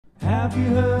Have you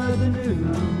heard the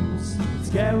news? It's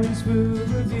Gary's Food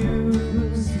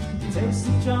Reviews. He tastes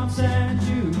the chomps and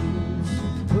chews,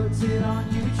 puts it on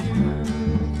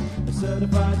YouTube. A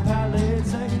certified palate,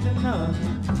 second to none.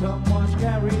 Come watch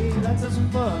Gary, let's have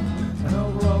some fun. An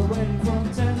overall rating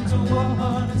from 10 to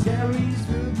 1. It's Gary's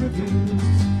Food Reviews.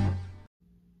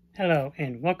 Hello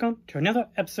and welcome to another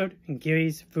episode in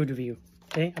Gary's Food Review.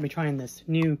 Today I'll be trying this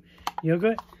new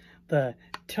yogurt, the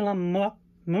Tillamook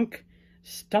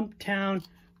Stumptown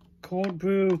cold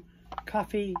brew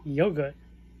coffee yogurt.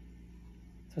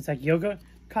 So it's like yogurt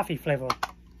coffee flavor.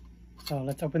 So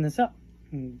let's open this up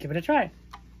and give it a try.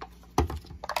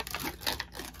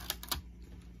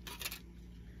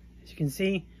 As you can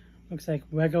see, looks like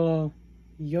regular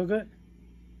yogurt.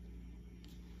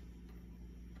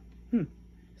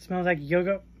 Smells like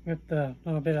yogurt with a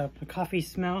little bit of a coffee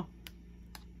smell.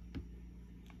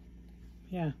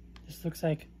 Yeah, this looks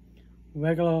like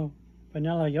regular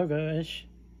vanilla yogurt-ish.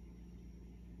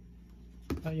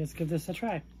 But let's give this a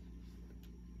try.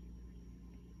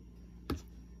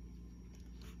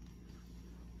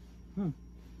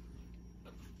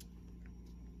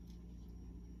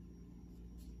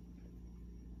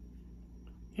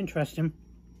 Interesting.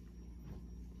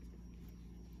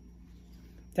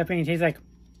 Definitely tastes like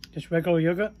just regular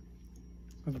yogurt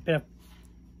with a bit of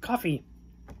coffee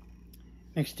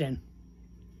mixed in.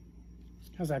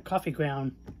 It has that coffee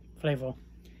ground flavor.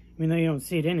 Even though you don't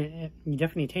see it in it, you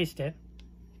definitely taste it.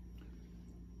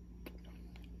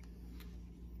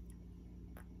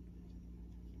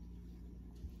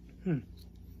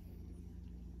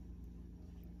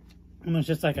 Almost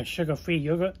just like a sugar-free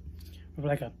yogurt with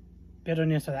like a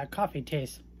bitterness of that coffee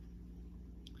taste.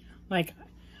 Like,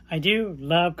 I do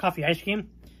love coffee ice cream.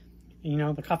 You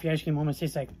know, the coffee ice cream almost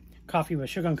tastes like coffee with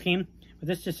sugar and cream. But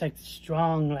this is just like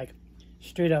strong, like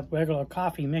straight up regular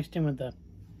coffee mixed in with the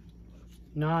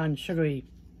non-sugary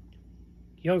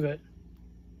yogurt.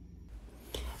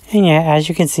 And yeah, as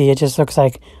you can see, it just looks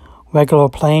like regular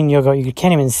plain yogurt. You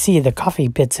can't even see the coffee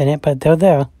bits in it, but they're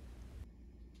there.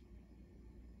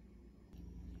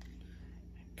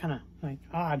 Kind of like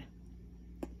odd.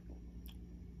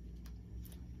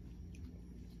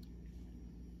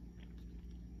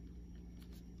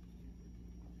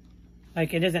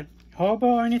 Like, it isn't horrible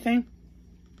or anything,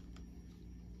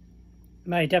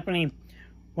 but I definitely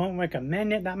won't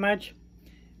recommend it that much.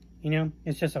 You know,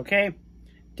 it's just okay.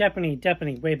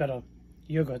 Definitely way better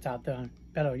yogurts out there,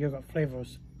 better yogurt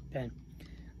flavors than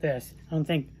this. I don't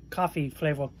think coffee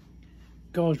flavor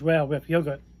goes well with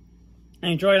yogurt. I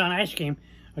enjoy it on ice cream,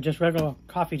 or just regular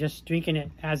coffee, just drinking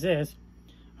it as is,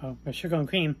 or with sugar and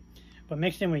cream. But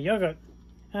mixed in with yogurt,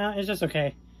 it's just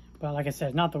okay. But like I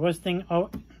said, not the worst thing.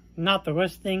 Not the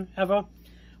worst thing ever,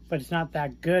 but it's not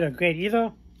that good or great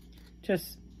either.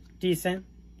 Just decent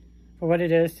for what it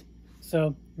is.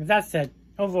 So with that said,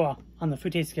 overall, on the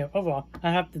food taste scale, overall,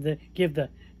 I have to give the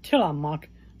Tillamook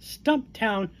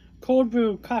Stumptown cold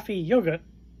brew coffee yogurt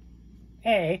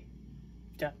a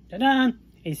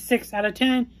 6 out of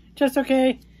 10. Just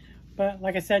okay, but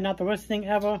like I said, not the worst thing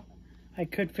ever. I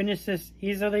could finish this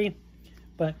easily,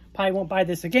 but probably won't buy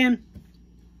this again.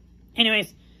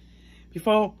 Anyways,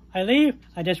 before I leave,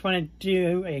 I just want to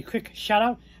do a quick shout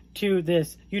out to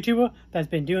this YouTuber that's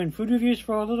been doing food reviews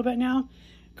for a little bit now,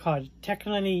 called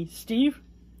TechnicallySteve.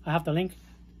 I'll have the link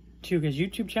to his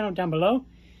YouTube channel down below.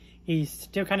 He's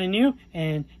still kind of new,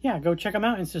 and yeah, go check him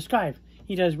out and subscribe.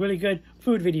 He does really good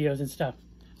food videos and stuff.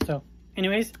 So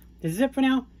anyways, this is it for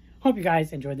now. Hope you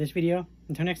guys enjoyed this video.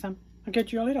 Until next time, I'll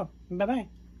catch you all later. Bye bye.